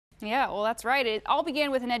Yeah, well, that's right. It all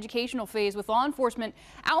began with an educational phase with law enforcement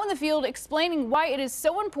out in the field explaining why it is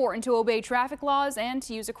so important to obey traffic laws and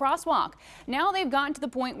to use a crosswalk. Now they've gotten to the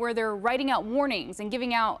point where they're writing out warnings and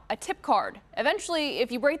giving out a tip card. Eventually,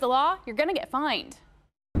 if you break the law, you're going to get fined.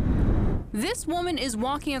 This woman is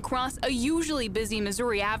walking across a usually busy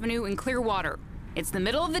Missouri Avenue in Clearwater. It's the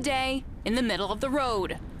middle of the day in the middle of the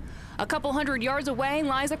road. A couple hundred yards away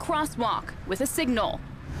lies a crosswalk with a signal.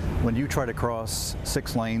 When you try to cross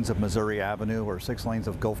 6 lanes of Missouri Avenue or 6 lanes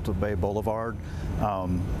of Gulf to Bay Boulevard,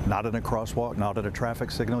 not in a crosswalk, not at a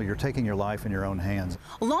traffic signal, you're taking your life in your own hands.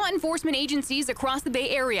 Law enforcement agencies across the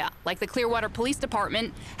Bay Area, like the Clearwater Police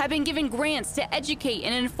Department, have been given grants to educate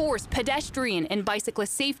and enforce pedestrian and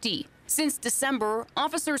bicyclist safety. Since December,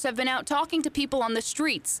 officers have been out talking to people on the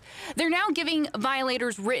streets. They're now giving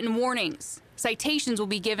violators written warnings. Citations will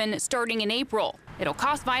be given starting in April. It'll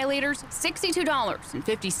cost violators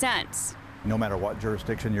 $62.50. No matter what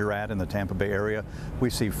jurisdiction you're at in the Tampa Bay area, we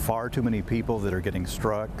see far too many people that are getting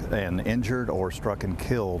struck and injured or struck and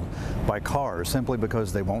killed by cars simply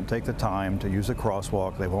because they won't take the time to use a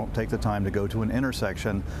crosswalk. They won't take the time to go to an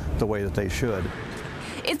intersection the way that they should.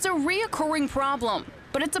 It's a reoccurring problem,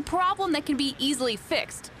 but it's a problem that can be easily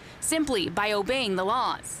fixed simply by obeying the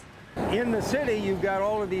laws. In the city, you've got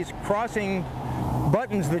all of these crossing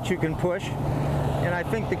buttons that you can push, and I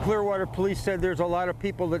think the Clearwater Police said there's a lot of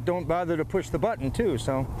people that don't bother to push the button too,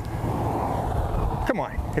 so come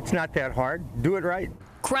on, it's not that hard. Do it right.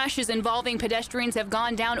 Crashes involving pedestrians have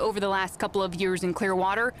gone down over the last couple of years in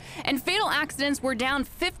Clearwater, and fatal accidents were down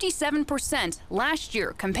 57% last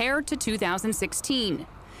year compared to 2016.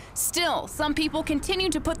 Still, some people continue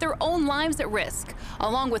to put their own lives at risk,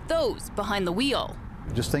 along with those behind the wheel.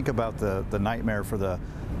 Just think about the nightmare for the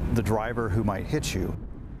driver who might hit you.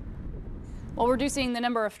 While reducing the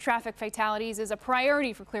number of traffic fatalities is a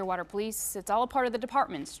priority for Clearwater Police, it's all a part of the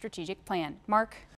department's strategic plan. Mark?